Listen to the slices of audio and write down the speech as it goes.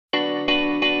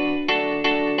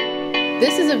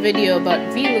This is a video about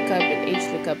VLOOKUP and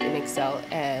HLOOKUP in Excel,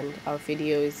 and our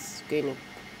video is going to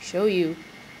show you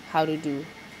how to do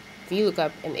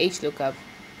VLOOKUP and HLOOKUP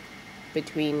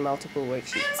between multiple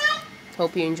worksheets.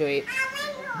 Hope you enjoy it.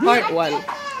 Part 1,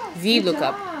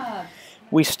 VLOOKUP.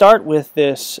 We start with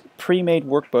this pre-made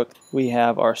workbook. We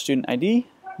have our student ID,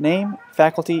 name,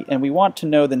 faculty, and we want to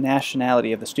know the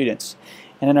nationality of the students.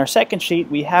 And in our second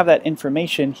sheet, we have that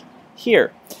information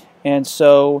here. And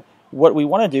so what we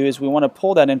want to do is we want to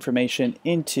pull that information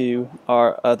into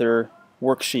our other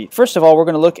worksheet. First of all, we're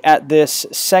going to look at this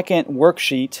second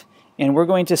worksheet, and we're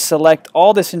going to select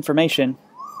all this information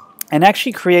and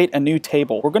actually create a new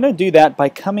table. We're going to do that by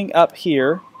coming up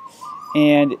here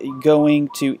and going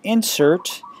to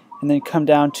Insert and then come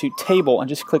down to Table and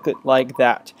just click it like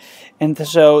that. And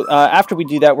so after we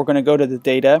do that, we're going to go to the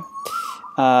Data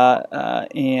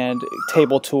and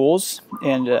Table Tools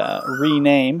and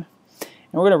rename.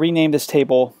 And we're going to rename this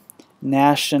table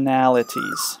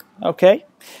Nationalities. Okay,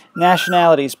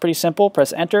 Nationalities, pretty simple.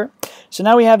 Press Enter. So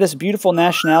now we have this beautiful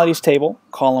Nationalities table,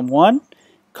 column 1,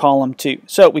 column 2.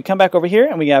 So we come back over here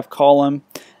and we have column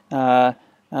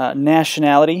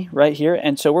nationality right here.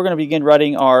 And so we're going to begin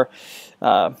writing our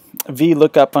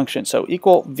VLOOKUP function. So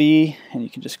equal V, and you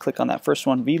can just click on that first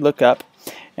one, VLOOKUP.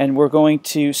 And we're going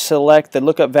to select the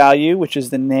lookup value, which is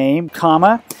the name,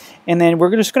 comma, and then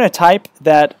we're just going to type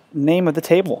that name of the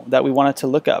table that we wanted to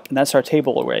look up, and that's our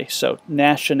table array. So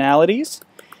nationalities,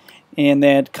 and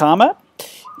then comma,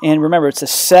 and remember it's the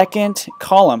second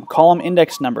column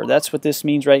index number. That's what this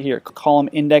means right here. Column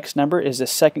index number is the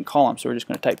second column. So we're just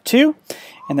going to type 2,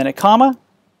 and then a comma,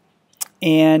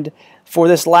 and for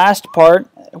this last part,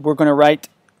 we're going to write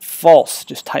false.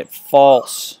 Just type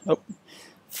false. Oh,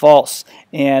 false.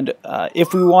 And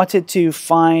if we wanted to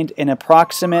find an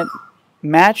approximate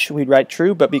match, we'd write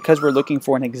true, but because we're looking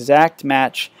for an exact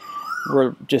match,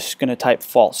 we're just going to type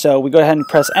false. So we go ahead and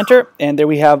press Enter, and there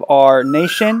we have our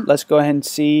nation. Let's go ahead and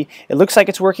see. It looks like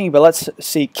it's working, but let's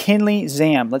see. Kinley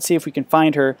Zam. Let's see if we can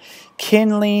find her.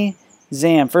 Kinley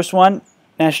Zam. First one,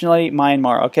 nationality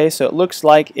Myanmar. Okay, so it looks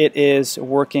like it is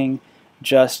working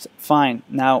just fine.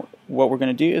 Now what we're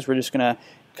going to do is we're just going to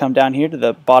come down here to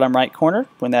the bottom right corner.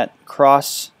 When that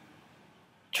cross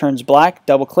turns black,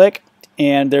 double click,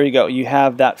 and there you go. You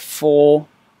have that full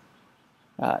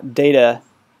data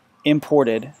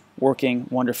imported, working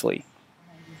wonderfully.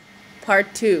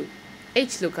 Part 2,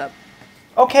 HLOOKUP.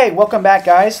 Okay, welcome back,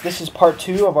 guys. This is part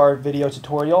 2 of our video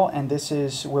tutorial, and this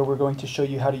is where we're going to show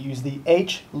you how to use the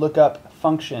HLOOKUP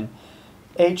function.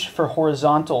 H for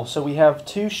horizontal. So we have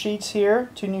two sheets here,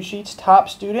 two new sheets, top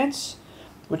students,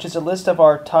 which is a list of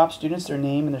our top students, their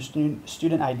name and their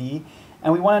student ID,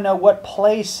 and we want to know what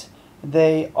place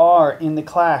they are in the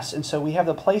class. And so we have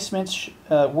the placements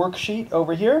worksheet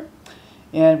over here,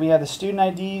 and we have the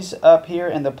student IDs up here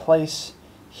and the place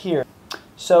here.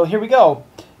 So here we go.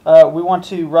 We want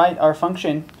to write our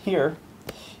function here,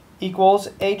 equals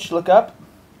HLOOKUP,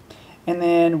 and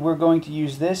then we're going to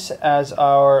use this as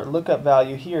our lookup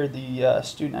value here, the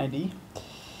student ID,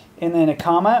 and then a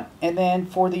comma, and then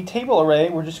for the table array,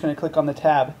 we're just going to click on the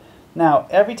tab. Now,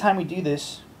 every time we do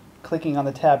this, clicking on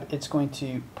the tab, it's going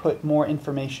to put more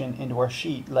information into our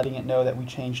sheet, letting it know that we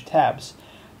changed tabs.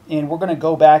 And we're going to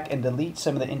go back and delete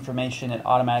some of the information it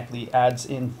automatically adds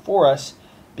in for us,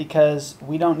 because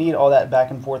we don't need all that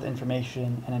back and forth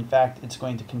information, and in fact it's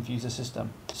going to confuse the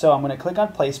system. So I'm going to click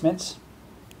on placements.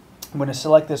 I'm going to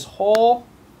select this whole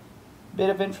bit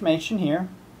of information here.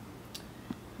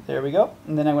 There we go.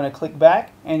 And then I'm going to click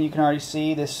back, and you can already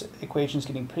see this equation is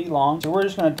getting pretty long. So we're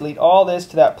just going to delete all this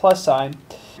to that plus sign.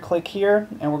 Click here,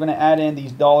 and we're going to add in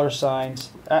these dollar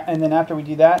signs. And then after we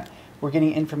do that, we're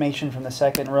getting information from the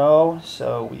second row.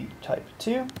 So we type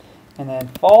 2, and then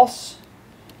false,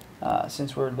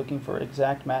 since we're looking for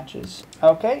exact matches.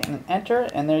 Okay, and then enter,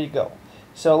 and there you go.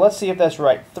 So let's see if that's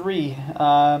right. 3.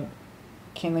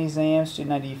 Kinley Zam,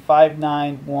 student ID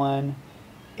 5918080.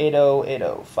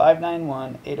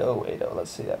 5918080.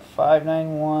 Let's see that.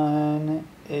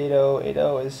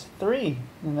 5918080 is 3,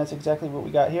 and that's exactly what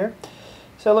we got here.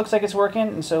 So it looks like it's working,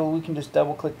 and so we can just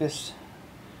double click this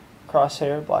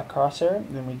crosshair, black crosshair,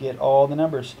 and then we get all the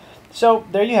numbers. So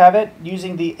there you have it,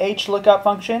 using the HLOOKUP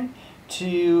function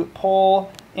to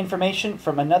pull information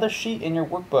from another sheet in your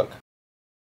workbook.